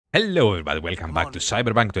Hello everybody, welcome back to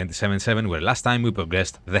Cyberpunk 2077, where last time we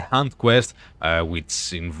progressed the Hunt quest,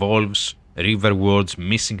 which involves Riverwood's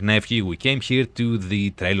missing nephew. We came here to the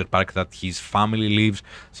trailer park that his family lives,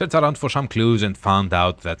 searched around for some clues and found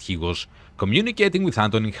out that he was communicating with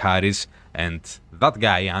Anthony Harris, and that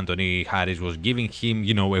guy, Anthony Harris, was giving him,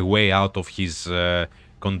 a way out of his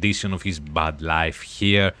condition of his bad life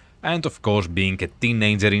here, and of course, being a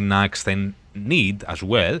teenager in angst and need as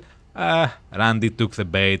well, Randy took the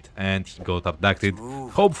bait and he got abducted.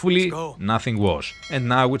 Hopefully nothing worse. And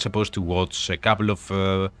now we're supposed to watch a couple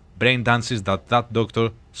of brain dances that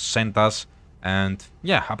doctor sent us, and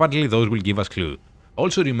yeah, apparently those will give us clue.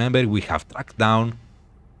 Also remember, we have tracked down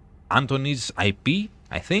Anthony's IP,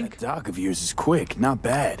 I think. That doc of yours is quick, not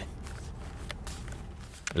bad.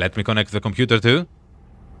 Let me connect the computer too.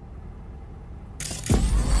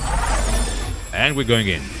 And we're going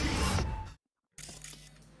in.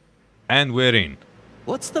 And we're in.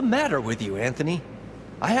 What's the matter with you, Anthony?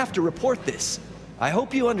 I have to report this. I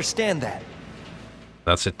hope you understand that.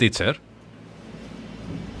 That's a teacher.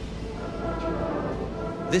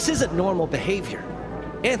 This isn't normal behavior.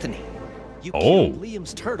 Anthony, you killed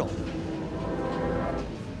Liam's turtle.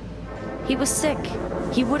 He was sick.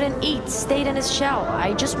 He wouldn't eat, stayed in his shell.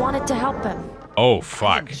 I just wanted to help him. Oh,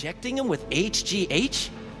 fuck. Injecting him with HGH?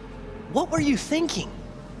 What were you thinking?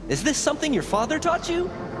 Is this something your father taught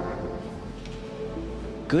you?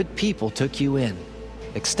 Good people took you in,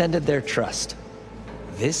 extended their trust.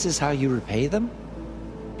 This is how you repay them?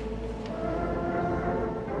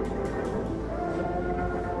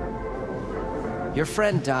 Your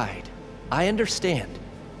friend died. I understand.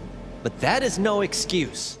 But that is no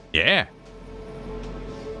excuse. Yeah.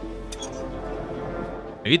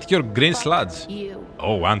 Eat your green sludge. You.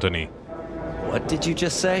 Oh, Anthony. What did you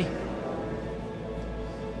just say?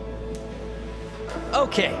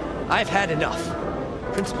 Okay, I've had enough.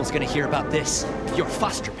 Principal's gonna hear about this. Your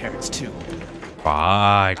foster parents, too. Fuck.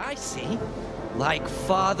 I see. Like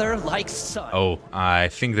father, like son. Oh, I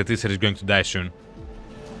think the teacher is going to die soon.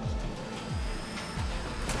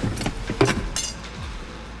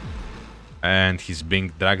 And he's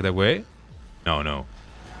being dragged away? No.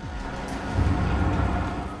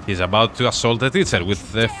 He's about to assault the teacher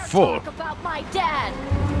with the fork. Talk about my dad.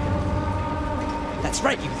 That's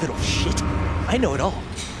right, you little shit. I know it all.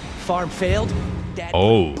 Farm failed. Dad put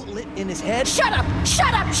a bullet in his head. Shut up!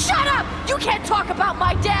 Shut up! Shut up! You can't talk about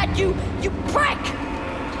my dad, you prick!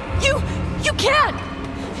 You can't!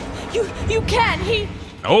 You can't!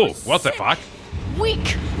 Oh, what the fuck?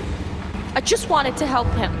 Weak! I just wanted to help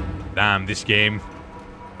him. Damn, this game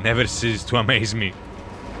never ceases to amaze me.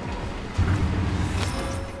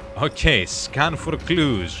 Okay, scan for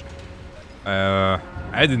clues.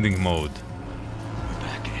 Editing mode. We're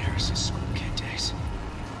back at Harris's school kid days.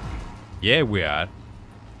 Yeah, we are.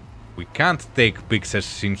 We can't take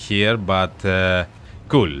pictures in here, but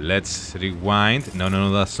cool. Let's rewind. No,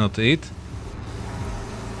 that's not it.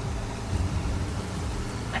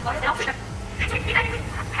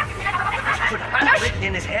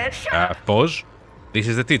 In his head? Pause. This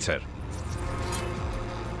is the teacher.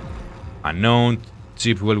 Unknown,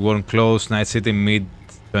 cheap, well-worn clothes, Night City,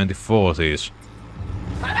 mid-2040s.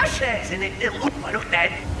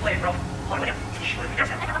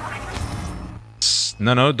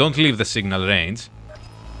 No, don't leave the signal range.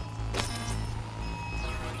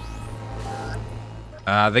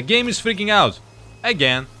 The game is freaking out.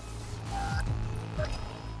 Again.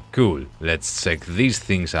 Cool. Let's check these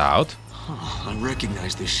things out. I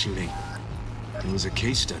recognize this shooting. It was a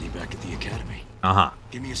case study back at the academy.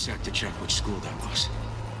 Give me a sec to check which school that was.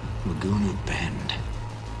 Laguna Bend.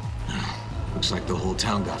 Looks like the whole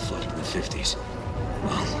town got flooded in the 50s.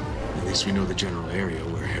 Well, at least we know the general area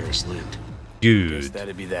where Harris lived. Good. Guess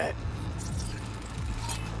that'd be that.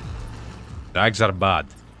 Drugs are bad.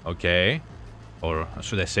 Okay. Or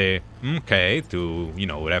should I say, okay, to,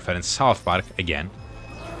 reference South Park again.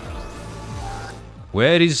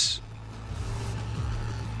 Where is...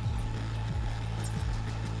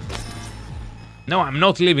 No, I'm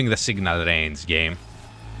not leaving the signal range, game.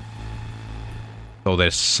 So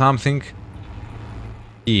there's something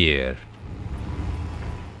here.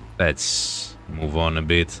 Let's move on a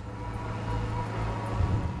bit.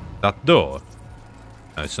 That door.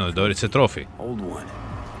 No, it's not a door, it's a trophy. Old one.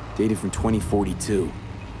 Dated from 2042.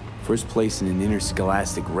 First place in an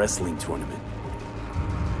interscholastic wrestling tournament.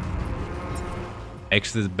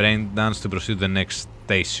 Exit brain dance to proceed to the next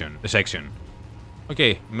section.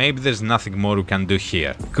 Okay, maybe there's nothing more we can do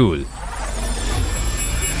here. Cool.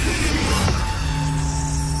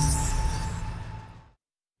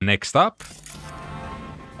 Next up.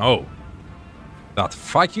 Oh. That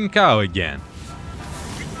fucking cow again.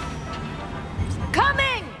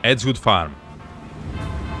 Edgewood Farm.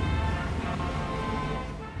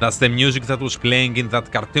 That's the music that was playing in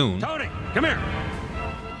that cartoon. Tony, come here.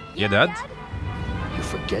 Yeah, Dad? You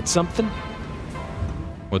forget something?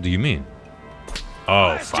 What do you mean?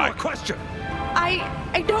 Oh, Ask you a fuck. question.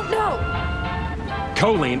 I don't know.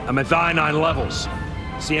 Choline and methionine levels.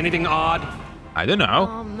 See anything odd? I don't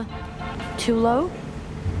know. Too low?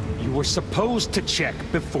 You were supposed to check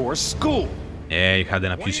before school. Yeah, you had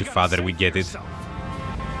an abusive father, we get it.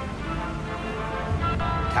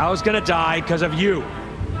 Cow's gonna die because of you.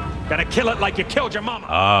 Gonna kill it like you killed your mama.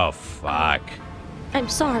 Oh, fuck. I'm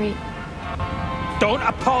sorry. Don't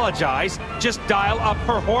apologize, just dial up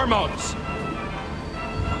her hormones.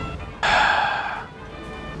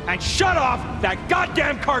 And shut off that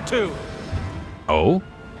goddamn cartoon! Oh?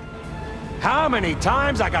 How many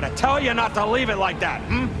times I gotta tell you not to leave it like that,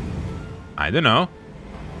 hmm? I don't know.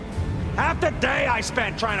 Half the day I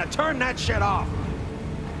spent trying to turn that shit off.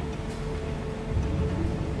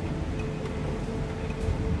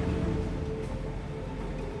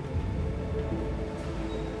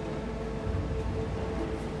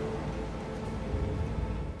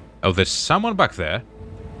 Oh, there's someone back there.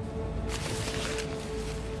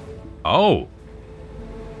 Oh.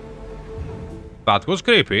 That was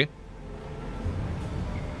creepy.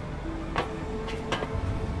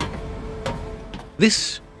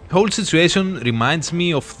 This whole situation reminds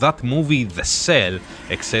me of that movie The Cell,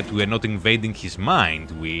 except we are not invading his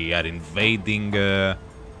mind, we are invading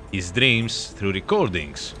his dreams through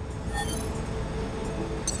recordings.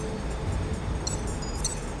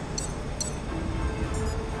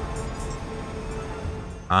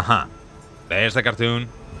 Uh-huh. There's the cartoon.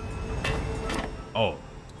 Oh,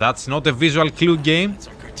 that's not a visual clue game? That's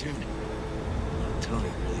our cartoon. Tony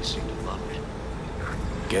really seemed to love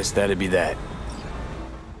it. Guess that'd be that.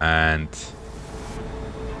 And...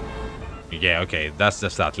 yeah, okay, that's the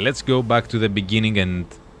start. Let's go back to the beginning and...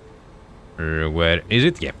 where is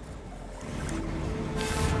it? Yep.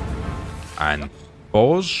 And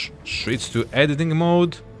pause, switch to editing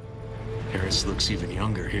mode. Harris looks even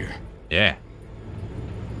younger here. Yeah.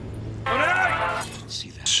 See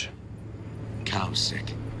that? Cow's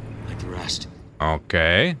sick, like the rest.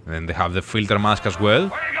 Okay, then they have the filter mask as well.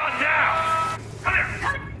 Where you going now? Come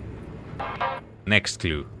here. Next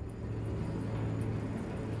clue.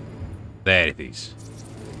 There it is.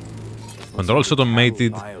 Controls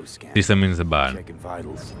automated, system in the barn. Checking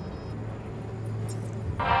vitals.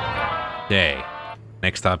 Okay.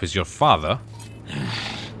 Next up is your father.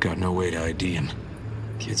 Got no way to ID him.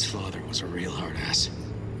 Kid's father was a real hard ass.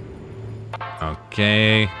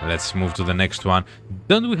 Okay, let's move to the next one.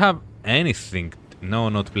 Don't we have anything? No,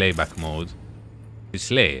 not playback mode.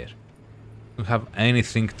 This layer. Do we have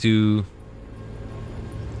anything to...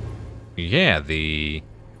 yeah, the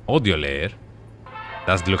audio layer.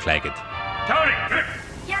 Does look like it. Tony, come here.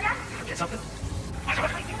 Get something?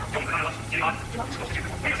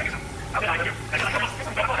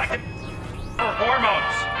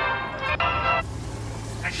 Hormones.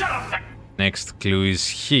 And shut up. Next clue is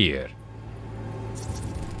here.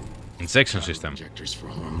 Injection system. Injectors for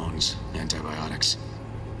hormones, antibiotics.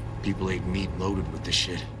 People ate meat loaded with this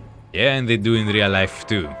shit. Yeah, and they do in real life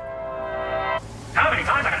too. How many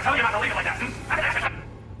times I gotta tell you not to leave it like that?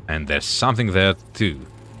 And there's something there too.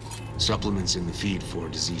 Supplements in the feed for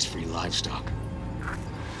disease-free livestock.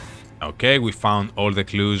 Okay, we found all the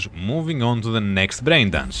clues. Moving on to the next brain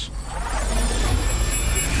dance.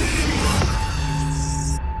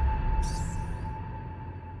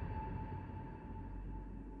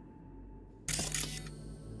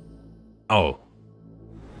 Oh.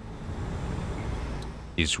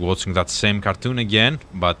 He's watching that same cartoon again,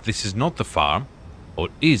 but this is not the farm. Or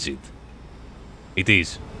is it? It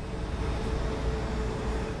is.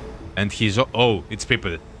 And he's... oh, it's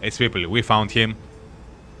people. It's people. We found him.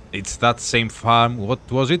 It's that same farm. What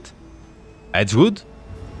was it? Edgewood?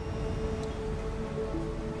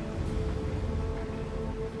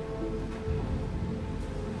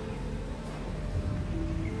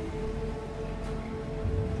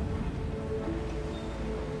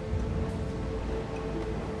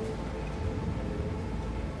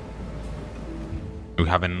 We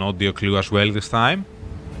have an audio clue as well this time.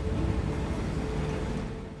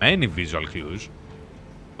 Many visual clues.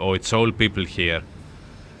 Oh, it's all people here.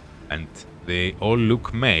 And they all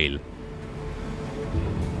look male.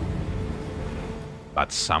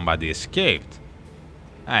 But somebody escaped.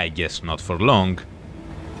 I guess not for long.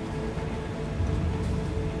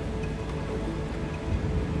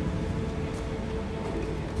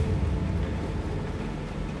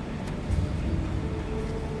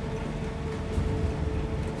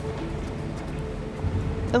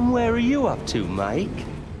 And where are you up to, Mike?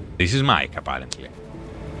 This is Mike, apparently.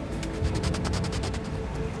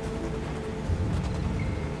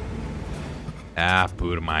 Ah,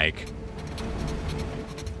 poor Mike.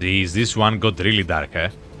 Jeez, this one got really dark, eh?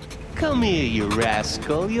 Come here, you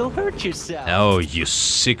rascal. You'll hurt yourself. Oh, you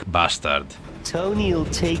sick bastard. Tony'll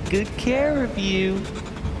take good care of you.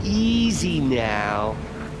 Easy now.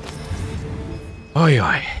 Oi,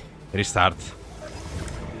 oi. Restart.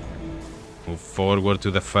 Move forward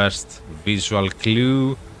to the first visual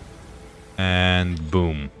clue. And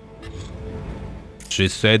boom.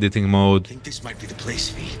 Switch to editing I mode. think this might be the place,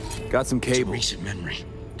 V. Got some It's cable. recent memory.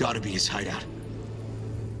 Gotta be his hideout.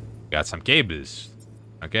 Got some cables.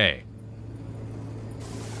 Okay.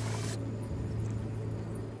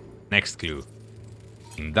 Next clue.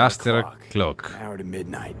 Industrial clock. An hour to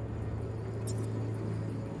midnight.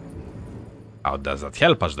 How does that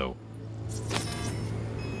help us, though?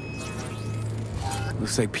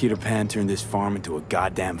 Looks like Peter Pan turned this farm into a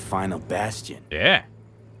goddamn final bastion. Yeah.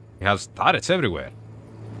 He has turrets everywhere.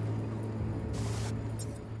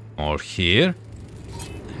 Or here.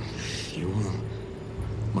 Fuel.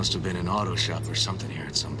 Must have been an auto shop or something here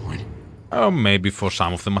at some point. Or maybe for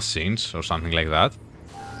some of the machines or something like that.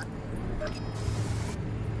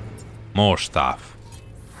 More stuff.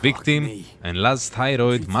 Victim, me. enlarged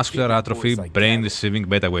thyroid, muscular atrophy, brain receiving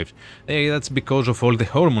beta waves. Hey, that's because of all the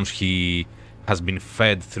hormones he has been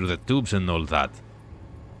fed through the tubes and all that.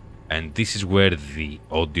 And this is where the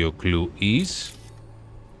audio clue is.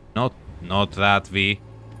 Not that, V.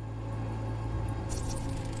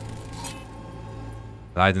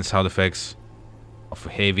 Light and sound effects of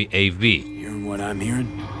heavy AV. Hearing what I'm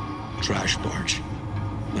hearing? Trash barge.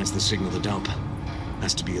 That's the signal to dump.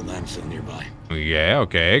 Has to be a landfill nearby. Yeah,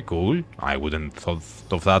 okay, cool. I wouldn't thought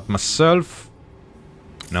of that myself.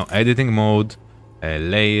 Now editing mode,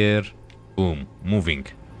 layer, boom, moving.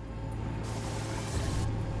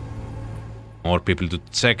 More people to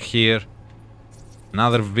check here.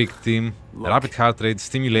 Another victim. Rapid heart rate,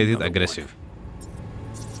 stimulated, aggressive.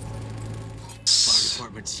 Fire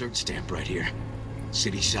department search stamp right here.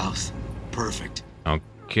 City South. Perfect.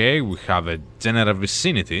 Okay, we have a general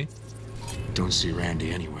vicinity. Don't see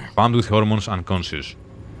Randy anywhere. Found with hormones unconscious.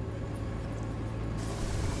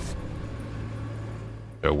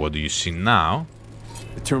 So what do you see now?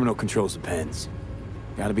 The terminal controls the pens.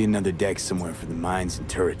 Gotta be another deck somewhere for the mines and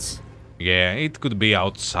turrets. Yeah, it could be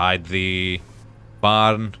outside the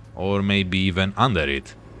barn or maybe even under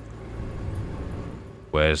it.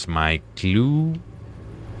 Where's my clue?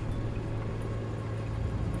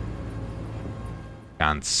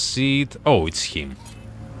 Can't see it. Oh, it's him.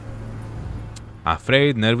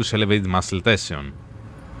 Afraid, nervous, elevated muscle tension.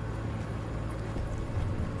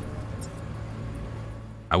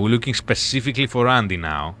 Are we looking specifically for Andy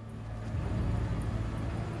now?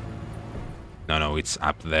 No, it's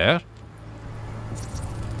up there.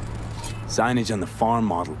 Signage on the farm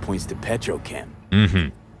model points to Petrochem. Mm-hmm.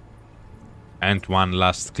 And one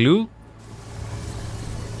last clue.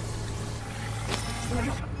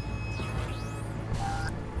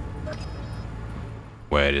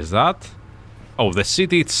 Where is that? Oh, the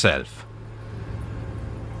city itself.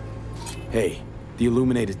 Hey, the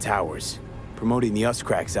illuminated towers. Promoting the Us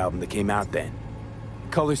Cracks album that came out then.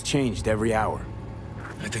 Colors changed every hour.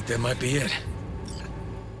 I think that might be it.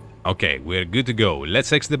 Okay, we're good to go.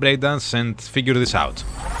 Let's exit the breakdance and figure this out.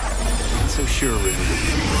 Not so sure,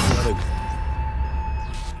 River.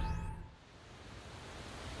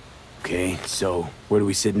 Okay, so where do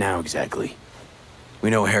we sit now exactly? We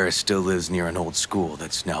know Harris still lives near an old school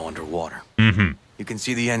that's now underwater. Mm-hmm. You can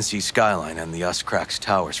see the NC skyline and the Us Cracks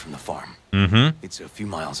towers from the farm. Mm-hmm. It's a few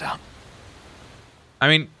miles out. I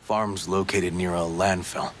mean, Farm's located near a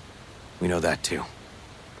landfill. We know that too.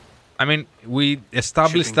 We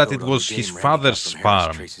established Shipping that code it on the was game his Randy got father's from Harris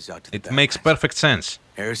farm. traces out to the It makes badass. perfect sense.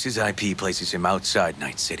 Harris's IP places him outside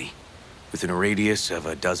Night City, within a radius of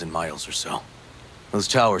 12 miles or so. Those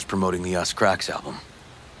towers promoting the Us Cracks album.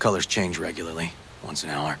 Colors change regularly, once an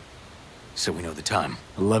hour. So we know the time.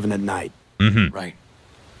 11 at night. Mm-hmm. Right.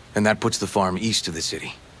 And that puts the farm east of the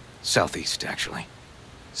city. Southeast, actually.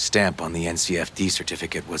 Stamp on the NCFD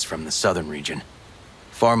certificate was from the southern region.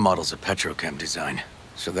 Farm model's a Petrochem design,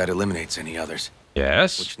 so that eliminates any others.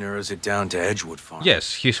 Yes. Which narrows it down to Edgewood Farm.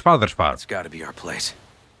 Yes, his father's farm. It's gotta be our place.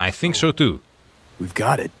 I think so too. We've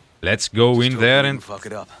got it. Let's go Just in hope there we and don't fuck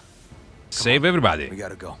it up. save We everybody.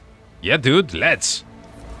 gotta go. Yeah, dude, let's.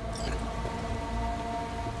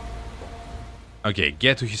 Okay,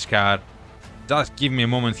 get to his car. Just give me a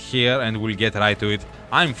moment here and we'll get right to it.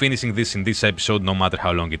 I'm finishing this in this episode no matter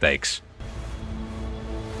how long it takes.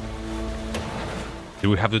 Do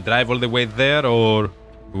we have to drive all the way there or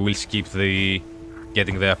we will skip the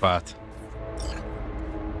getting their part.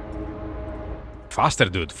 Faster,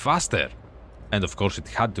 dude, faster! And of course it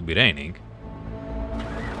had to be raining.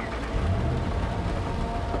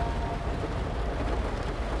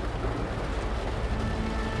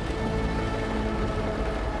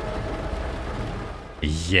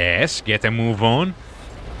 Yes, get a move on.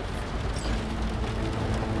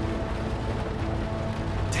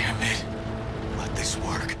 Damn it. Let this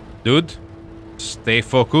work. Dude, stay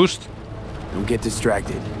focused. Don't get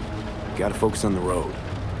distracted. Gotta focus on the road.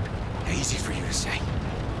 Easy for you to say.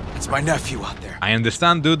 It's my nephew out there. I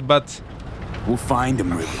understand, dude, but We'll find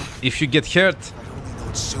him, River. if you get hurt, I'd only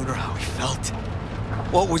known sooner how he felt.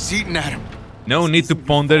 What was eating at him? no need to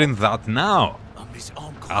ponder in that now. I'm his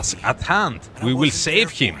uncle. As at hand, And I we will wasn't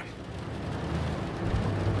save there for him.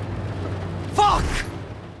 Fuck!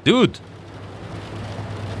 Dude,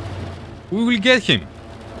 we will get him.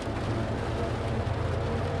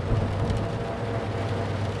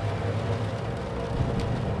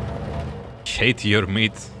 Hate your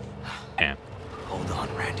meat. Yeah. Hold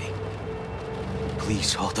on, Randy.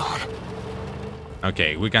 Please hold on.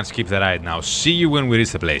 Okay, we can skip the ride now. See you when we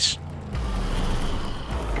reach the place.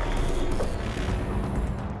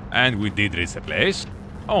 And we did reach the place.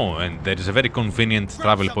 Oh, and there is a very convenient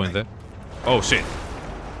travel point there. Oh, shit.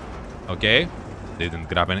 Okay. Didn't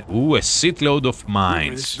grab any. Ooh, a shitload of River, this is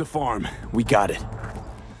mines. the farm. We got it.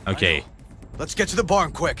 Okay. Let's get to the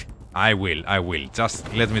barn quick. I will.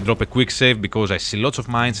 Just let me drop a quick save because I see lots of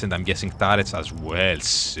mines and I'm guessing turrets as well.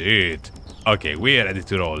 Shit. Okay, we are ready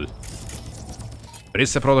to roll.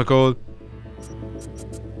 Reach the protocol.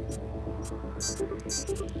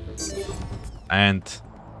 And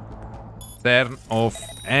turn off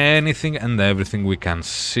anything and everything we can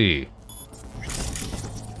see.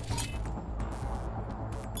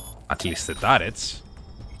 At least the turrets.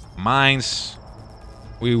 Mines,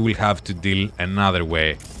 we will have to deal another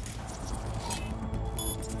way.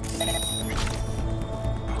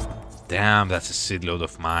 Damn, that's a shitload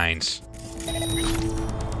of mines.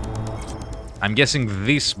 I'm guessing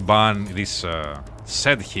this barn, this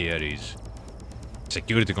shed here is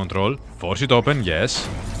security control. Force it open, yes.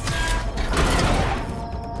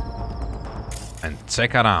 And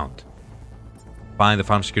check around. Find the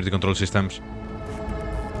farm security control systems.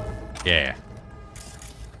 Yeah.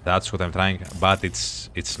 That's what I'm trying, but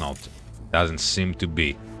it's not. Doesn't seem to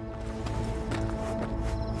be.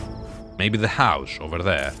 Maybe the house over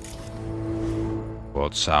there.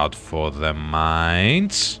 Watch out for the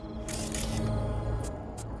mines.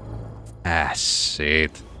 Ah,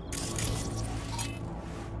 shit.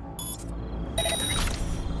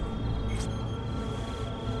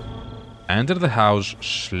 Enter the house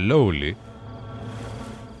slowly.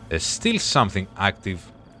 There's still something active.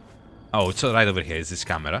 Oh, it's right over here. It's this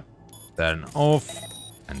camera. Turn off.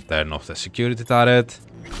 And turn off the security turret.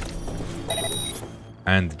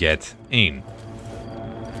 And get in.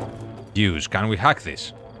 Use. Can we hack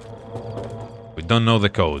this? We don't know the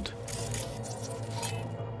code.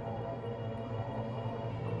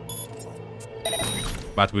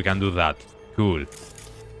 But we can do that. Cool.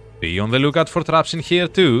 Be on the lookout for traps in here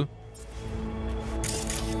too.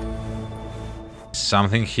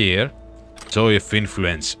 Something here. Joy of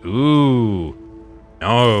influence. Ooh.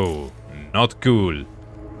 No. Not cool.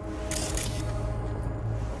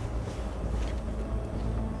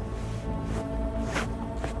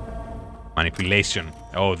 Manipulation.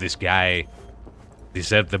 Oh, this guy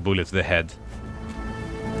deserved the bullet to the head.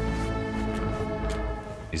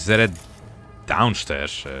 Is there a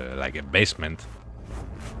downstairs, like a basement?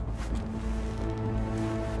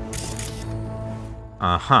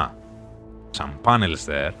 Uh-huh. Some panels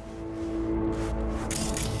there.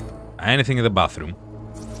 Anything in the bathroom?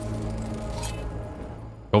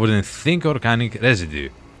 Covered in thick organic residue.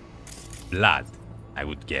 Blood, I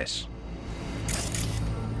would guess.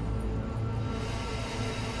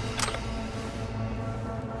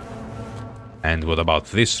 And what about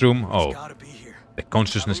this room? Oh, the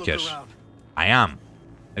consciousness curse. I am.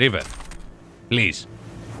 River, please.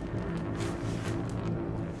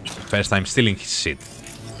 First I'm stealing his shit.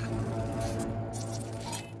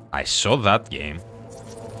 I saw that game.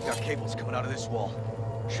 Got cables coming out of this wall.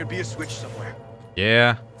 Should be a switch somewhere.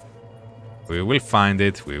 Yeah. We will find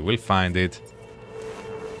it. We will find it.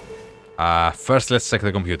 First let's check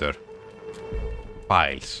the computer.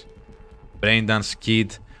 Files. Brain dance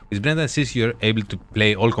kit. With brain dances you're able to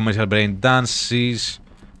play all commercial brain dances.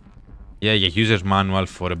 Yeah, user's manual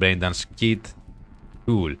for a brain dance kit.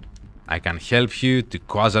 Cool. I can help you to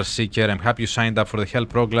Quasar Seeker. I'm happy you signed up for the help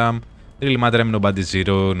program. Really matter, I'm nobody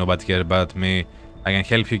zero, nobody care about me. I can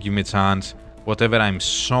help you, give me a chance. Whatever I'm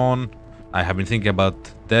shown, I have been thinking about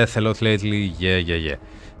death a lot lately. Yeah.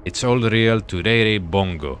 It's all real to Ray Ray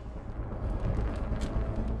Bongo.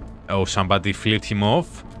 Oh, somebody flipped him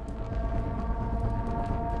off.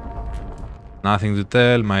 Nothing to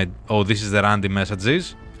tell. Oh, this is the random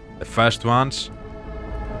messages. The first ones.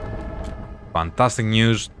 Fantastic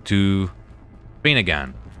news to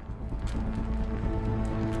Finnegan.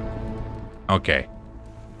 Okay.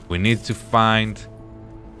 We need to find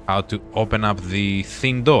how to open up the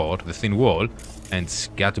thin door, the thin wall, and it's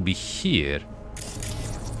got to be here.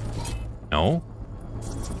 No?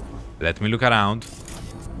 Let me look around.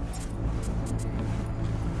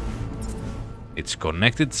 It's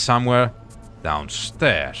connected somewhere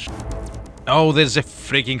downstairs. Oh, there's a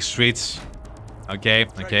freaking switch. Okay,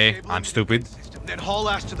 I'm stupid. Then haul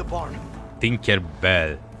ass to the barn.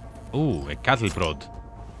 Tinkerbell. Ooh, a cattle prod.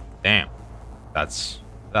 Damn. That's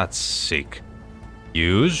sick.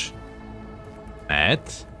 Use.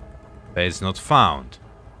 Net. Page not found.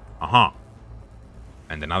 Aha.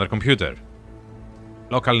 And another computer.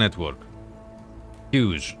 Local network.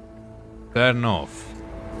 Use. Turn off.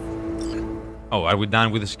 Oh, are we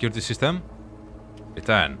done with the security system?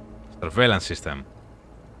 Return. Surveillance system.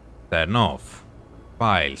 Turn off.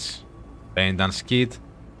 Files. Paint and skid.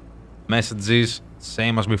 Messages.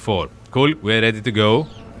 Same as before. Cool, we're ready to go.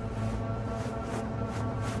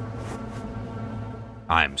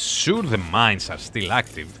 I'm sure the mines are still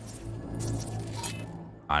active.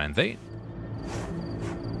 Aren't they?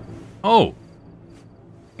 Oh!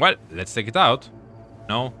 Well, let's take it out.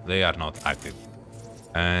 No, they are not active.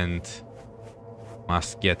 And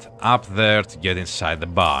must get up there to get inside the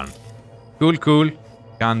barn. Cool.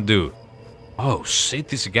 Can do. Oh shit,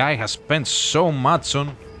 this guy has spent so much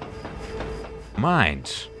on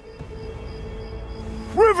mines.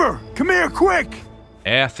 River! Come here, quick!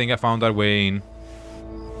 I think I found our way in.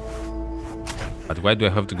 But why do I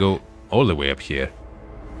have to go all the way up here?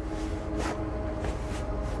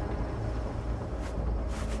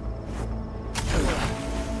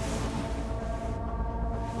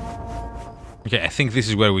 Okay, I think this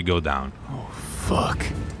is where we go down. Oh, fuck.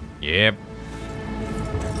 Yep.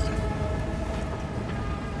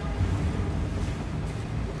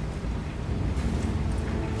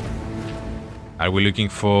 Are we looking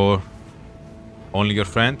for only your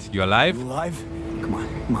friend? You alive? You alive? Come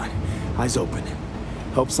on. Eyes open.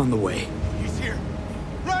 Help's on the way. He's here.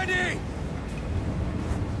 Riding!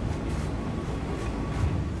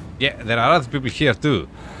 Yeah, there are other people here too.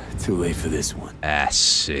 Too late for this one. Ah,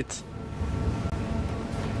 shit.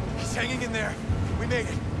 He's hanging in there. We made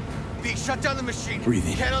it. B, shut down the machine.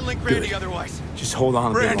 Breathing. Can't unlink Good. Randy otherwise. Just hold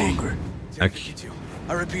on a bit Randy. longer. 1052.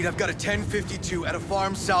 I repeat, I've got a 1052 at a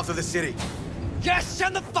farm south of the city. Yes,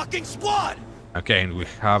 send the fucking squad! Okay, and we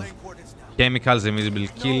have chemicals, invisible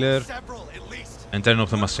killer, No, several, at least. and turn off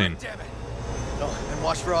the machine. Damn it. Oh, and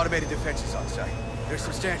watch for automated defenses on site. They're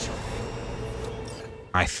substantial.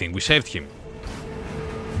 I think we saved him.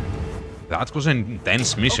 That was an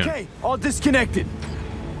intense mission. Okay, all disconnected.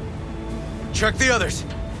 Check the others.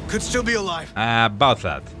 Could still be alive. About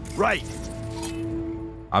that. Right.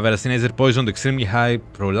 Average teenager poisoned, extremely high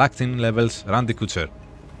prolactin levels, Randy Kutcher.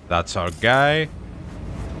 That's our guy.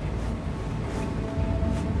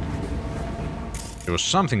 There was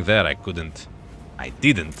something there I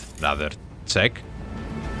didn't rather check.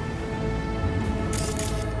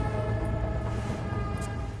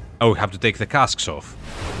 Oh, we have to take the casks off.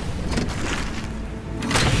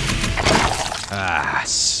 Ah,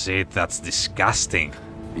 shit, that's disgusting.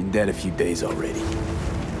 Been dead a few days already.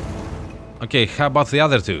 Okay, how about the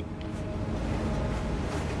other two?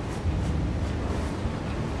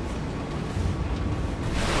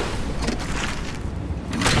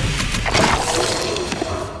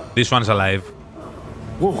 This one's alive.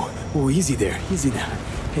 Whoa, easy there. Easy now.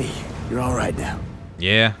 Hey, you're all right now.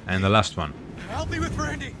 Yeah, and the last one. Help me with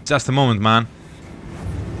Randy. Just a moment, man.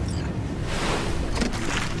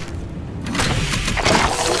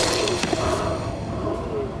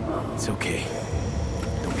 It's okay.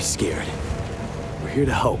 Don't be scared. We're here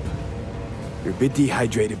to help. You're a bit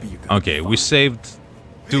dehydrated, but you're gonna Okay, be we fine. saved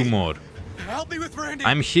two more. Help me with Randy.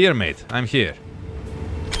 I'm here, mate. I'm here.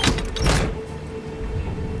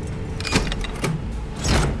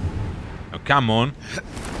 Oh, come on.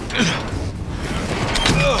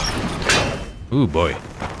 Ooh, boy.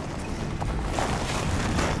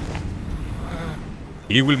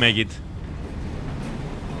 He will make it.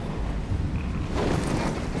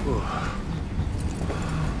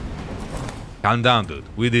 Calm down, dude.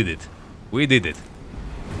 We did it. We did it.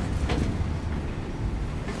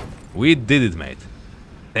 We did it, mate.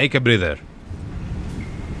 Take a breather.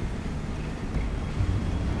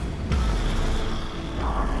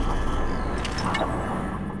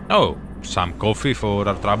 Oh, some coffee for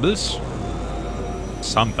our troubles?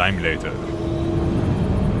 Sometime later.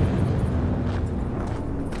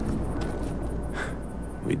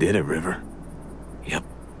 We did it, River. Yep,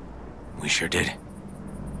 we sure did.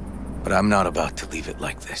 But I'm not about to leave it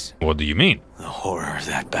like this. What do you mean? The horror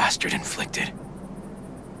that bastard inflicted.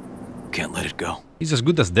 Can't let it go. He's as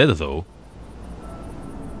good as dead, though.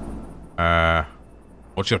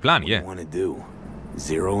 What's your plan? Yeah. What do you want to do?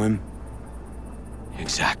 Zero him?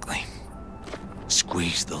 Exactly.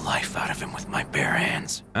 Squeeze the life out of him with my bare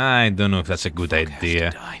hands. I don't know if that's a good idea.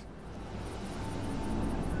 Has to die.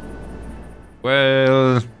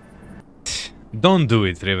 Well, don't do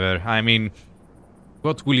it, River. I mean,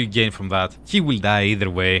 what will you gain from that? He will die either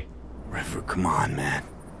way. River, come on, man.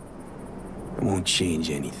 It won't change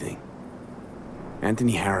anything.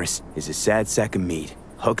 Anthony Harris is a sad sack of meat,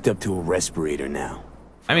 hooked up to a respirator now.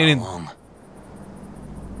 I mean, How long?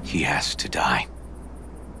 He has to die.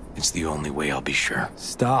 It's the only way I'll be sure.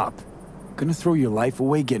 Stop. Gonna throw your life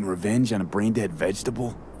away getting revenge on a brain-dead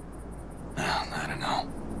vegetable? I don't know.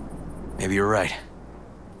 Maybe you're right.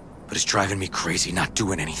 But it's driving me crazy not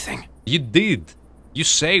doing anything. you did. You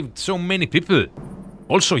saved so many people.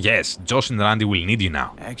 Also, yes, Josh and Randy will need you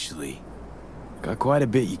now. Actually, got quite a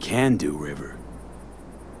bit you can do, River.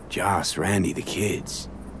 Josh, Randy, the kids.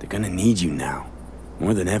 They're gonna need you now.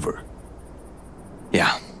 More than ever.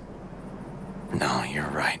 Yeah. No, you're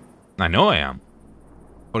right. I know I am.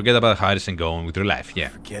 Forget about Harris and go on with your life, yeah.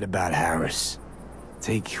 Forget about Harris.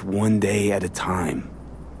 Take one day at a time.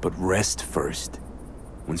 But rest first.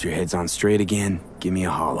 Once your head's on straight again, give me a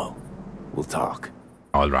hollow. We'll talk.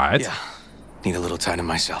 Alright. Yeah. Need a little time to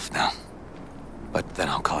myself now. But then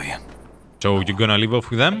I'll call you. So you're gonna leave off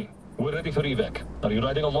with them? We're ready for evac. Are you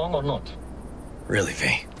riding along or not? Really,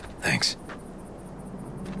 V. Thanks.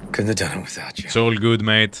 Couldn't have done it without you. It's all good,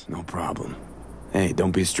 mate. No problem. Hey,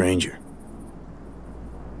 don't be a stranger.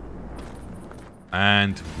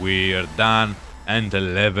 And we're done. And a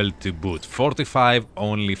level to boot. 45,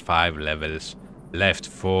 only 5 levels left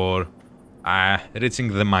for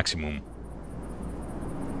reaching the maximum.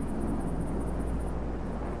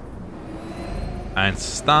 And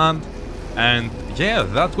stand. And yeah,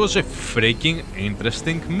 that was a freaking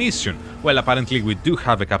interesting mission. Well, apparently we do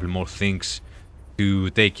have a couple more things to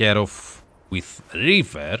take care of with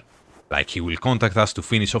River. Like he will contact us to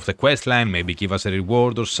finish off the questline, maybe give us a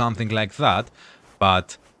reward or something like that.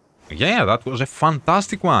 But yeah, that was a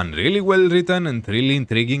fantastic one. Really well written and really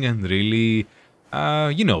intriguing and really,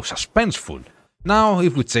 you know, suspenseful. Now,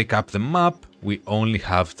 if we check up the map, we only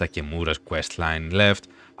have Takemura's questline left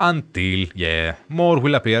until, yeah, more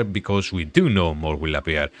will appear, because we do know more will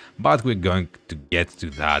appear. But we're going to get to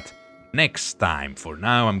that next time. For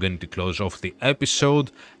now, I'm going to close off the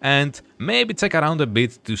episode and maybe check around a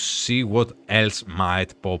bit to see what else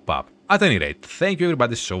might pop up. At any rate, thank you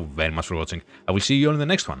everybody so very much for watching. I will see you on the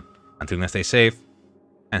next one. Until then, stay safe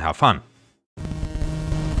and have fun.